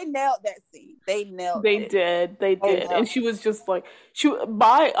 they nailed that scene. They did. They did. And she was just like,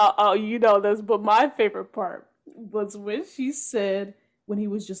 you know this, but my favorite part was when she said, when he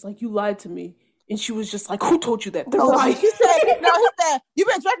was just like, you lied to me. And she was just like, who told you that? They're right. He said, you've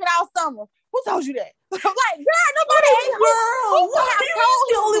been drinking all summer. Who told you that? I'm like, girl, nobody ain't You're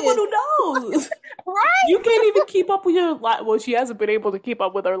the only one who knows. Right? You can't even keep up with your life. Well, she hasn't been able to keep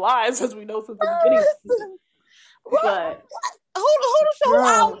up with her lives, as we know since the beginning. But who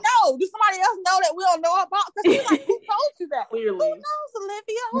I don't know. Does somebody else know that we don't know about? Because she's like, who told you that? Clearly. Who knows,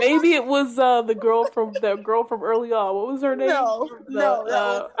 Olivia? Maybe it was the girl from early on. What was her name? No,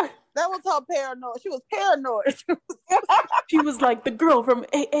 that was her paranoid. She was paranoid. She was like, the girl from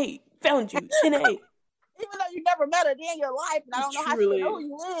AA found you in AA. Even though you never met her day in your life, and I don't know how she know who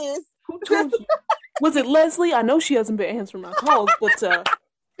you is. Who told you? Was it Leslie? I know she hasn't been answering my calls, but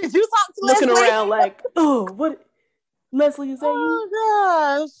did you talk to looking Leslie? around like, oh, what? Leslie, is that you?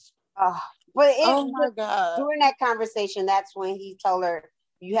 Oh gosh! Oh my god! During that conversation, that's when he told her,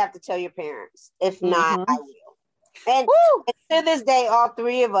 "You have to tell your parents. If not, I will." And to this day, all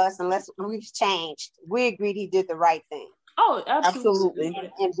three of us, unless we've changed, we agreed he did the right thing. Oh, absolutely.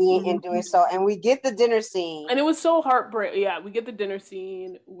 And doing so. And we get the dinner scene. And it was so heartbreaking. Yeah, we get the dinner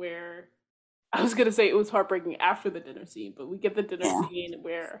scene where I was gonna say it was heartbreaking after the dinner scene, but we get the dinner scene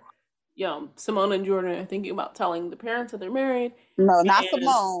where Simone and Jordan are thinking about telling the parents that they're married. No, not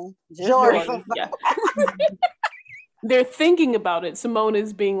Simone. Jordan. Yeah. They're thinking about it. Simone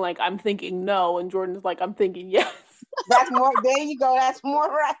is being like, I'm thinking no, and Jordan's like, I'm thinking yes. That's more. There you go. That's more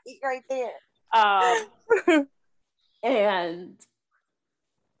right there. And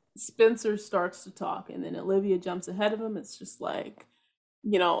Spencer starts to talk, and then Olivia jumps ahead of him. It's just like,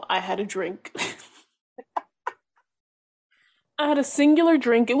 I had a drink. I had a singular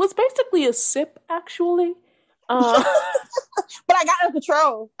drink. It was basically a sip, actually. But I got under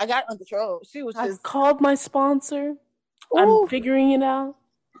control. She was just... I called my sponsor. Ooh. I'm figuring it out.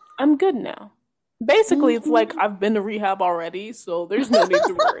 I'm good now. Basically, it's like I've been to rehab already, so there's no need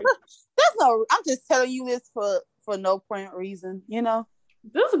to worry. I'm just telling you this for no point reason,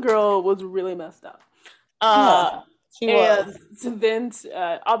 This girl was really messed up. She was. So then,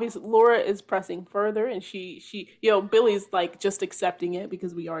 obviously, Laura is pressing further, and she, Billy's like just accepting it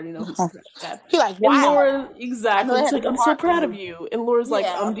because we already know who's that. She's like, wow. And Laura, exactly. She's like, I'm so proud of you. And Laura's like,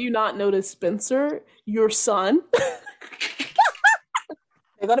 do you not notice Spencer, your son?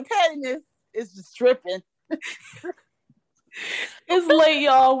 They're gonna pay this. It's just stripping. It's late,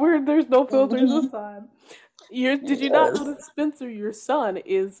 y'all. There's no filters this time. Did you not notice Spencer, your son,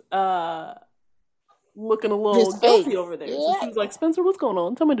 is looking a little guilty over there? So she was like, Spencer, what's going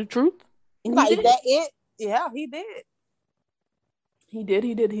on? Tell me the truth. And like, is that it? Yeah, he did.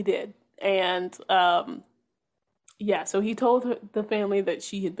 He did. And so he told the family that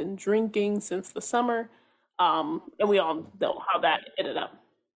she had been drinking since the summer. And we all know how that ended up.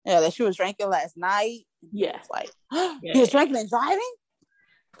 Yeah, that she was drinking last night. Yeah. Like, he was drinking and driving?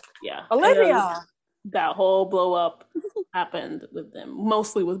 Yeah. Olivia. That whole blow up happened with them,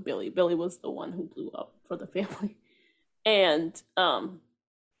 mostly with Billy. Billy was the one who blew up for the family. And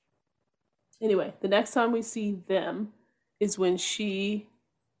anyway, the next time we see them is when she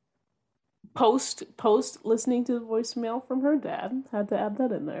post listening to the voicemail from her dad. Had to add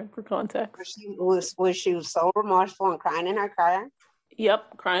that in there for context. She was so remorseful and crying in her car.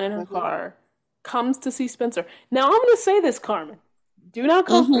 Yep, crying in her car. Comes to see Spencer. Now I'm going to say this, Carmen. Do not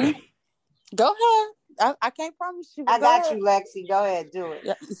come for me. Go ahead. I can't promise you. I got you, Lexi. Go ahead, do it.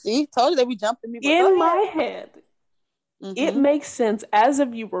 Yeah, see, told you they be jumping me. In my head, it makes sense as a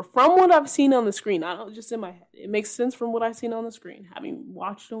viewer from what I've seen on the screen. I don't just in my head. It makes sense from what I've seen on the screen, having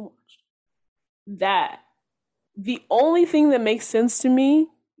watched, that the only thing that makes sense to me,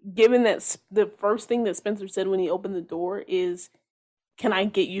 given that the first thing that Spencer said when he opened the door is, "Can I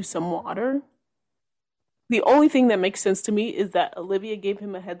get you some water?" The only thing that makes sense to me is that Olivia gave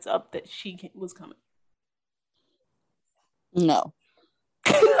him a heads up that she was coming. No.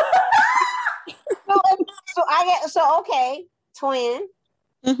 Okay, twin.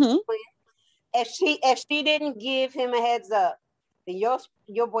 Twin. If she didn't give him a heads up, then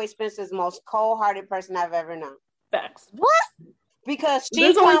your boy Spencer's the most cold-hearted person I've ever known. Facts. What? Because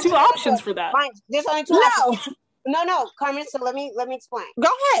there's only two options for that. There's only two options. No, Carmen. So let me explain. Go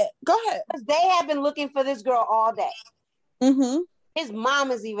ahead. Because they have been looking for this girl all day. His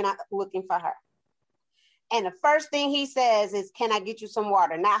mom is even looking for her, And the first thing he says is, "Can I get you some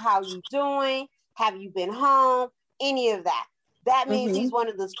water?" Not how you doing? Have you been home? Any of that. That means he's one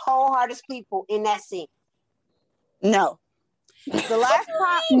of those cold-hearted people in that scene. No. The last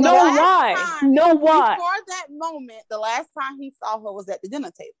time. Why? Before that moment, the last time he saw her was at the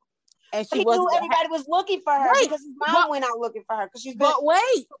dinner table. And he knew everybody was looking for her because his mom went out looking for her. But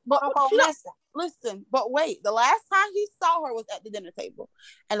wait. The last time he saw her was at the dinner table.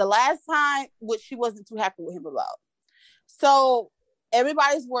 And the last time, which she wasn't too happy with him about. So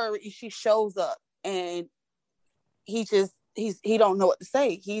everybody's worried she shows up and he don't know what to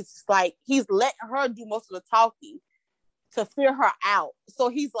say. He's letting her do most of the talking to fear her out. So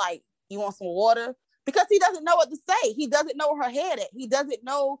he's like, "You want some water?" Because he doesn't know what to say. He doesn't know where her head at. He doesn't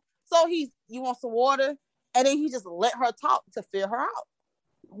know. So "You want some water?" And then he just let her talk to fear her out.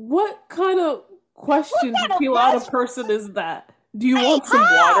 What kind of question to kill out a person is that? Do you want some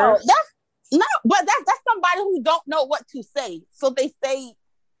water? But that's somebody who don't know what to say. So they say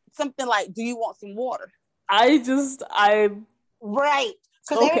something like, "Do you want some water?" Right.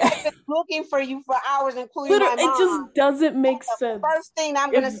 Because they've been looking for you for hours, including my mom. It just doesn't make sense. First thing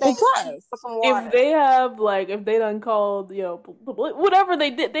I'm going to say is some water. If they have, if they done called, whatever they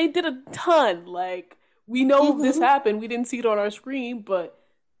did a ton. Like, we know this happened. We didn't see it on our screen, but,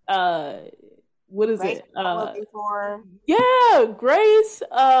 what is Grace it? Looking for. Yeah, Grace.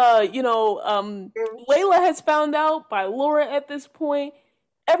 Layla has found out by Laura at this point.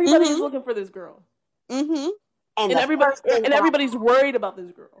 Everybody's looking for this girl. Mm-hmm. And everybody's worried about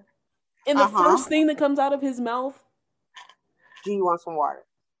this girl. And the first thing that comes out of his mouth, "Do you want some water?"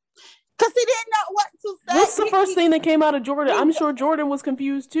 Because he didn't know what to say. What's the first thing that came out of Jordan? I'm sure Jordan was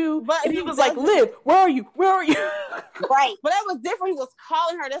confused too. But he was like, "Liv, where are you? Where are you?" Right. But that was different. He was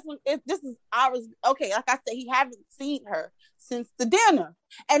calling her. That's when okay. Like I said, he haven't seen her since the dinner,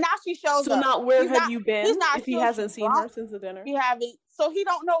 and now she shows up. So not where have you been? If he hasn't seen her since the dinner, he haven't. So he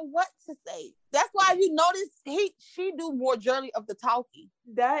don't know what to say. That's why you notice she do majority of the talking.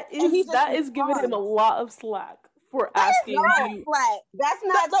 That is giving him a lot of slack for asking you. That's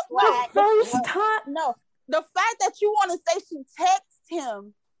not slack. The first time. No, the fact that you want to say she texts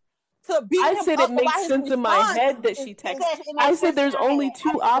him to beat him I said up it makes sense in my head that she texts. I said there's only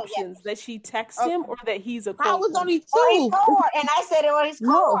two options: that she texts him or that he's a. I was only two, and I said it was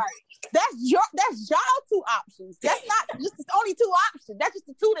cold. That's y'all two options. That's not just the only two options. That's just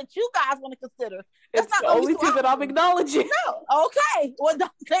the two that you guys want to consider. That's not the only two that I'm acknowledging. No, okay. Well,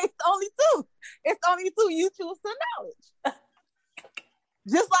 don't say it's only two. It's only two you choose to acknowledge.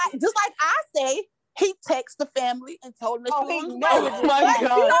 just like I say, he texted the family and told them that she was pregnant. Oh my God! You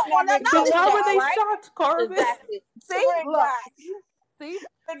don't want to know. So why were they shocked, Carmen? Exactly. See,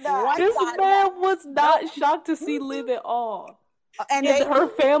 this man was not shocked to see Liv at all. And her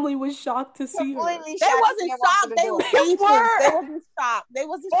family was shocked to see her. They wasn't shocked. They wasn't shocked. They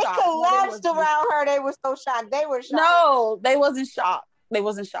collapsed around her. They were so shocked. They were shocked. No, they wasn't shocked. I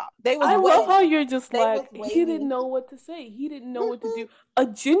love how you're just he didn't know what to say. He didn't know what to do. A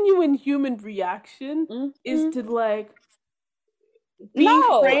genuine human reaction is to be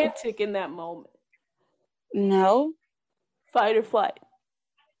frantic in that moment. No. Fight or flight.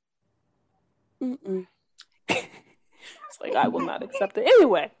 I will not accept it.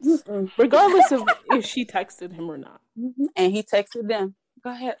 Anyway, regardless of if she texted him or not. And he texted them.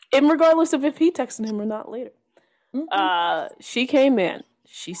 Go ahead. And regardless of if he texted him or not later. She came in.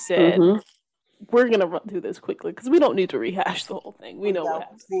 She said, we're going to run through this quickly because we don't need to rehash the whole thing. We know what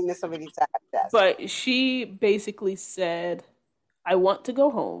happened. I've seen this so many times. Yes. But she basically said, "I want to go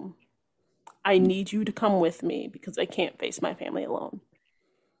home. I need you to come with me because I can't face my family alone."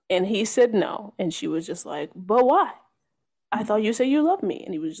 And he said no. And she was just like, "But why? I thought you said you loved me."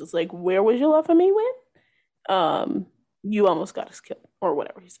 And he was just like, "Where was your love for me when? You almost got us killed," or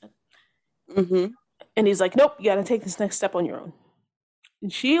whatever he said. And he's like, "Nope, you got to take this next step on your own."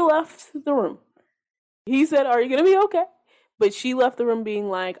 And she left the room. He said, "Are you going to be okay?" But she left the room being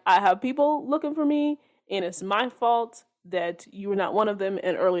like, "I have people looking for me, and it's my fault that you were not one of them."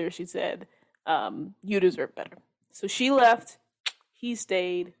 And earlier she said, "You deserve better." So she left. He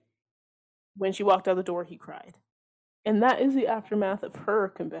stayed. When she walked out the door, he cried. And that is the aftermath of her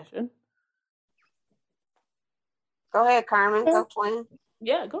confession. Go ahead, Carmen. Go twin.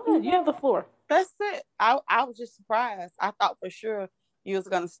 Yeah, go ahead. You have the floor. That's it. I was just surprised. I thought for sure you was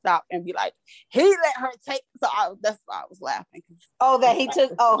gonna stop and be like, he let her take. So that's why I was laughing. That he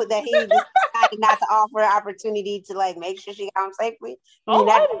decided not to offer an opportunity to make sure she got home safely.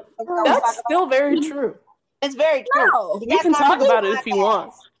 That's still very true. It's very true. No, we can talk about it if you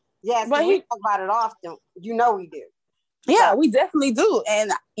want. Yes, but we talk about it often. You know we do. Yeah, we definitely do.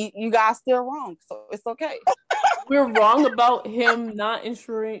 And you guys still wrong. So it's okay. We're wrong about him not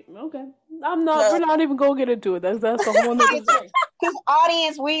ensuring. Okay. We're not even going to get into it. That's a whole nother thing. Because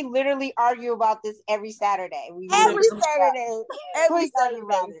audience, we literally argue about this every Saturday. Every Saturday.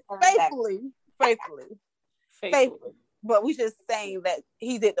 Faithfully. But we just saying that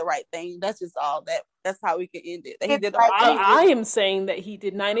he did the right thing. That's just all that's how we can end it. That he did the right thing. I am saying that he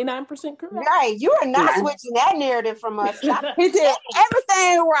did 99% correct. Right. You are not switching that narrative from us. He did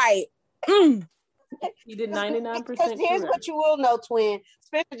everything right. He did 99%. Because here's what you will know, twin.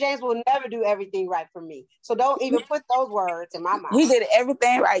 Spencer James will never do everything right for me. So don't even put those words in my mouth. He did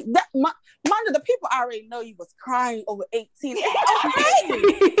everything right. Mind you, the people already know you was crying over 18. It's okay.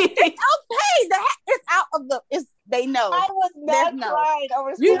 It's out of they know. I was not crying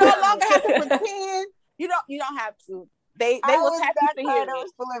over. You no longer have to pretend. You don't have to. They was happy to hear it.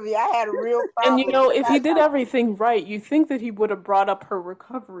 I had a real problem. And if he did everything right, you think that he would have brought up her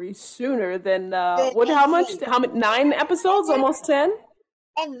recovery sooner than how many 9 episodes? Almost 10?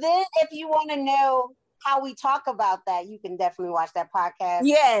 And then if you want to know how we talk about that, you can definitely watch that podcast.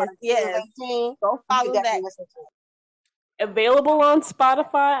 Yes. Go follow that. Available on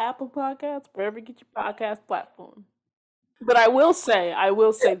Spotify, Apple Podcasts, wherever you get your podcast platform. But I will say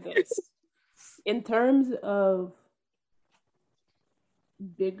this. In terms of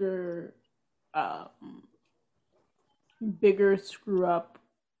bigger screw up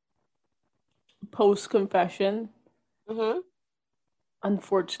post confession. Mm-hmm.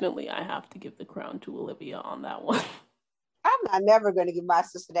 Unfortunately, I have to give the crown to Olivia on that one. I'm never going to give my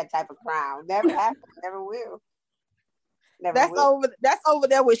sister that type of crown. Never happened. Never will. That's over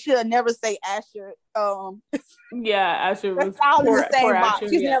there with she'll never say Asher. Yeah, Asher was all in the same box.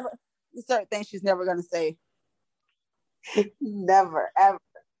 She's never certain things she's never going to say. Never ever.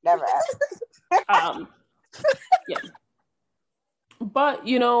 Yeah. But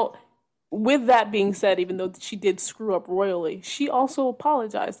with that being said, even though she did screw up royally, she also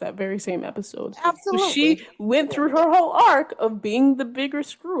apologized that very same episode. Absolutely. So she went through her whole arc of being the bigger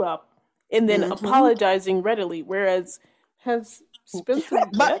screw up and then apologizing readily, whereas has Spencer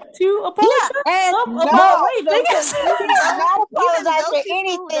yet to apologize? Yeah, and he does not apologize for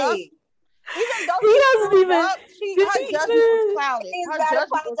anything. Even though he hasn't even. Her judgment was clouded. He's not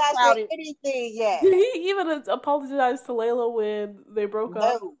apologized for anything yet. Did he even apologize to Layla when they broke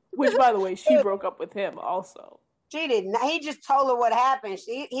up? Which, by the way, she broke up with him also. She didn't. He just told her what happened.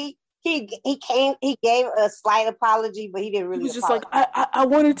 He gave a slight apology, but he didn't really. He was just like, I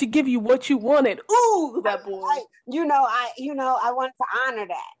wanted to give you what you wanted. Ooh, that boy. I wanted to honor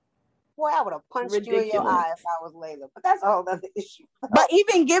that. Boy, I would have punched you in your eye if I was Layla. But that's a whole other issue. But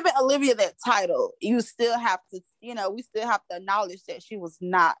even giving Olivia that title, you still have to, we still have to acknowledge that she was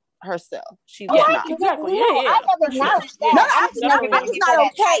not herself. She was not. Exactly. Yeah. I never acknowledged that. No, I'm just not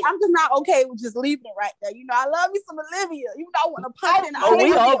okay. I'm just not okay with just leaving it right there. I love me some Olivia. You don't want to punch in. Oh,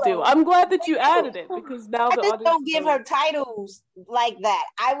 we all do. I'm glad that you added it because now I just don't give her titles like that.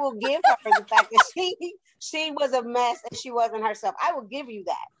 I will give her the fact that she was a mess and she wasn't herself. I will give you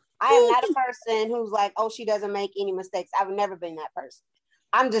that. I am not a person who's like, oh, she doesn't make any mistakes. I've never been that person.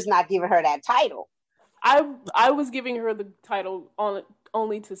 I'm just not giving her that title. I was giving her the title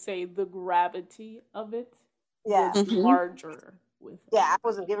only to say the gravity of it was larger with her. Yeah, I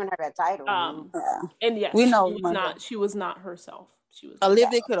wasn't giving her that title. And yes, we know she was not herself. She was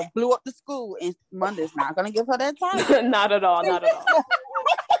Olivia could have blew up the school and Monday's not gonna give her that title. Not at all.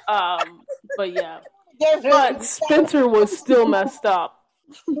 But yeah. But Spencer was still messed up.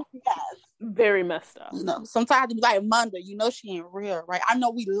 Yes. Very messed up. Sometimes you be like Monday, she ain't real, right? I know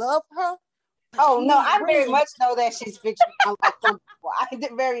we love her. Oh no, I very much know that she's fictional. Unlike some people, I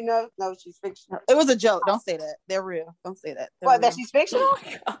did very know she's fictional. It was a joke. Don't say that. They're real. Don't say that. That she's fictional?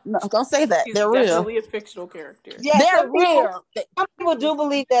 No, don't say that. They're real. Definitely a fictional character. Yeah, they're real. Some people do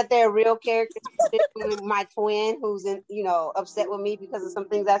believe that they're real characters. Particularly my twin, who's upset with me because of some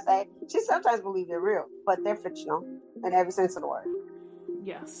things I say. She sometimes believes they're real, but they're fictional in every sense of the word.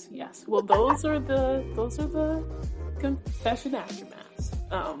 Yes. Well, those are the confession aftermaths.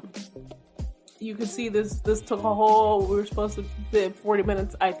 You can see this took a whole. We were supposed to be 40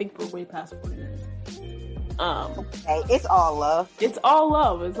 minutes. I think we're way past 40 minutes. Hey, it's all love. It's all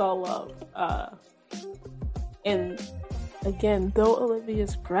love. And again, though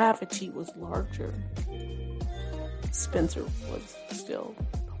Olivia's gravity was larger, Spencer was still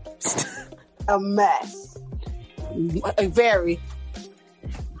a mess. Very,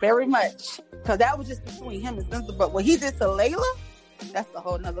 very much. Because that was just between him and Spencer. But what he did to Layla, that's a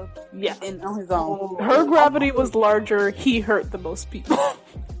whole nother on his own. Her gravity was larger. He hurt the most people.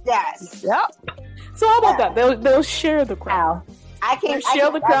 Yes. Yep. So how about that? They'll share the crown. I can't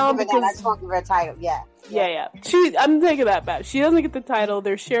share the crown because I just won't give her a title. Yeah. I'm taking that back. She doesn't get the title.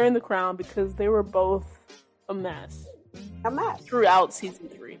 They're sharing the crown because they were both a mess. Throughout season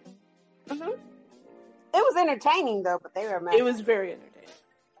 3. Mm-hmm. It was entertaining though, but they were a mess. It was very entertaining.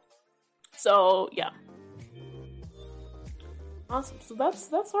 So yeah. Awesome. So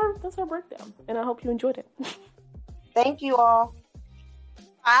that's our breakdown, and I hope you enjoyed it. Thank you all.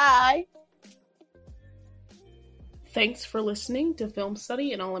 Bye. Thanks for listening to Film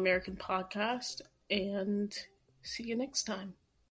Study, an All-American podcast, and see you next time.